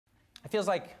feels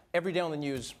like every day on the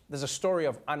news, there's a story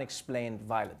of unexplained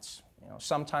violence. You know,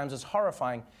 sometimes it's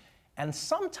horrifying, and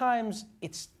sometimes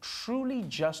it's truly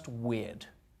just weird.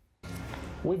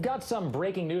 We've got some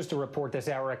breaking news to report this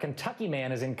hour. A Kentucky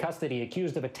man is in custody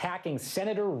accused of attacking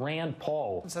Senator Rand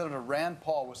Paul. Senator Rand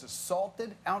Paul was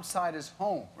assaulted outside his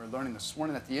home. We're learning this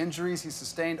morning that the injuries he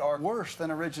sustained are worse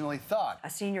than originally thought. A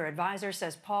senior advisor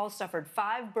says Paul suffered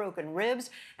 5 broken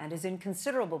ribs and is in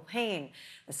considerable pain.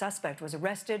 The suspect was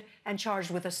arrested and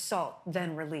charged with assault,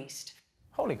 then released.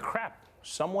 Holy crap.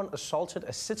 Someone assaulted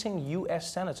a sitting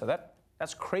U.S. senator.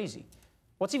 That's crazy.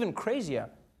 What's even crazier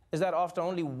is that after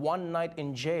only one night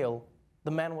in jail, the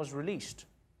man was released.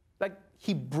 Like,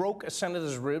 he broke a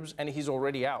senator's ribs and he's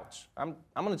already out. I'm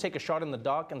gonna take a shot in the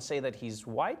dark and say that he's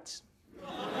white.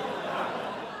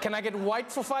 Can I get white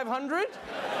for 500?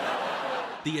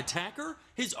 The attacker?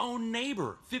 His own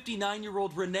neighbor,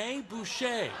 59-year-old Rene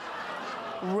Boucher.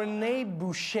 Rene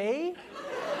Boucher?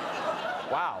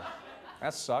 Wow,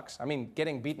 that sucks. I mean,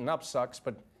 getting beaten up sucks,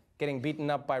 but getting beaten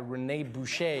up by Rene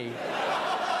Boucher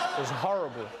is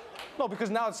horrible. No, because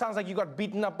now it sounds like you got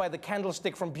beaten up by the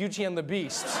candlestick from Beauty and the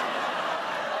Beast.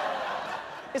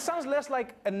 It sounds less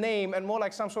like a name and more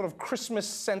like some sort of Christmas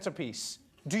centerpiece.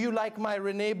 Do you like my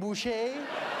Rene Boucher?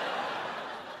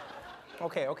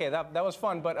 Okay, that was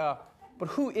fun, but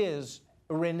who is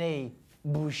Rene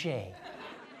Boucher?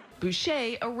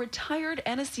 Boucher, a retired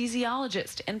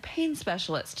anesthesiologist and pain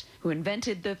specialist who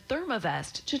invented the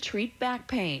Thermavest to treat back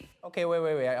pain. Okay,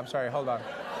 wait, I'm sorry, hold on.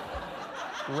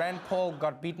 Rand Paul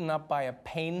got beaten up by a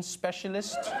pain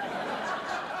specialist?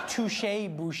 Touché,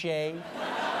 Boucher.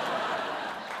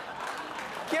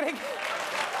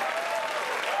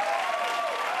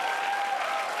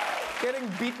 Getting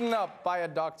beaten up by a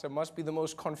doctor must be the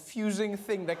most confusing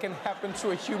thing that can happen to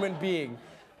a human being.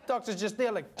 Doctor's just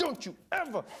there like, don't you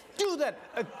ever do that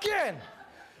again.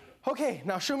 Okay,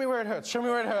 now show me where it hurts. Show me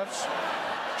where it hurts.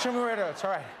 Show me where it hurts.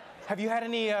 All right. Have you had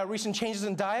any recent changes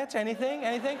in diet? Anything?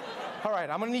 All right,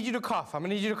 I'm gonna need you to cough.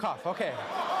 Okay.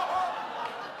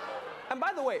 And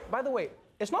by the way,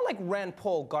 it's not like Rand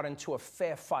Paul got into a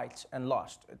fair fight and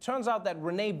lost. It turns out that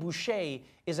Rene Boucher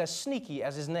is as sneaky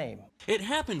as his name. It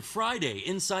happened Friday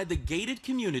inside the gated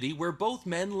community where both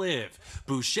men live.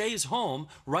 Boucher's home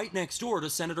right next door to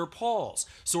Senator Paul's.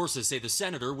 Sources say the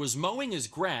senator was mowing his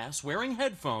grass wearing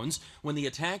headphones when the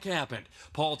attack happened.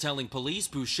 Paul telling police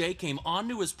Boucher came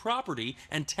onto his property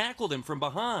and tackled him from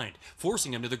behind,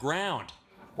 forcing him to the ground.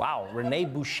 Wow, Rene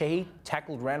Boucher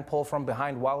tackled Rand Paul from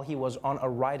behind while he was on a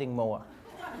riding mower.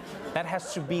 That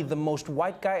has to be the most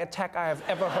white guy attack I have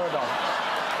ever heard of.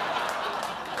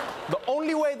 The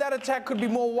only way that attack could be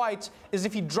more white is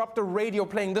if he dropped a radio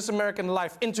playing This American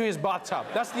Life into his bathtub.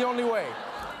 That's the only way.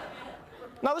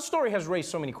 Now, this story has raised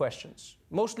so many questions,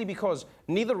 mostly because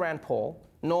neither Rand Paul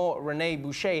nor Rene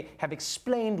Boucher have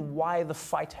explained why the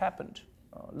fight happened.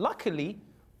 Luckily,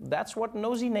 that's what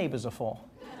nosy neighbors are for.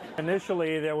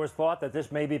 Initially, there was thought that this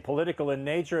may be political in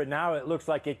nature, and now it looks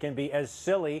like it can be as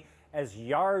silly as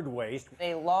yard waste.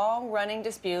 A long-running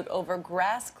dispute over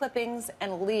grass clippings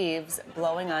and leaves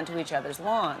blowing onto each other's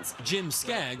lawns. Jim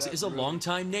Skaggs is a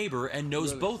longtime neighbor and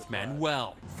knows both men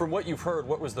well. From what you've heard,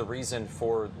 what was the reason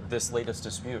for this latest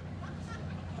dispute?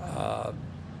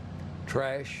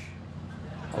 Trash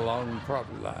along the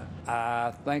property line.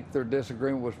 I think their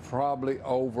disagreement was probably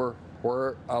over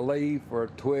where a leaf or a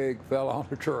twig fell on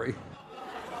a tree.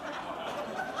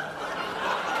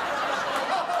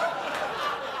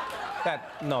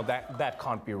 That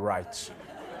can't be right.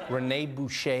 Rene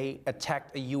Boucher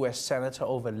attacked a U.S. senator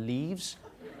over leaves?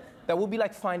 That would be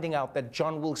like finding out that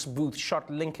John Wilkes Booth shot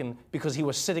Lincoln because he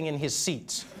was sitting in his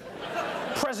seat.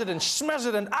 President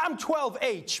Schmesident, I'm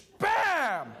 12H.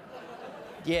 Bam!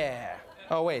 Yeah.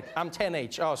 Oh, wait, I'm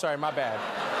 10H. Oh, sorry, my bad.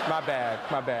 My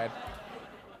bad.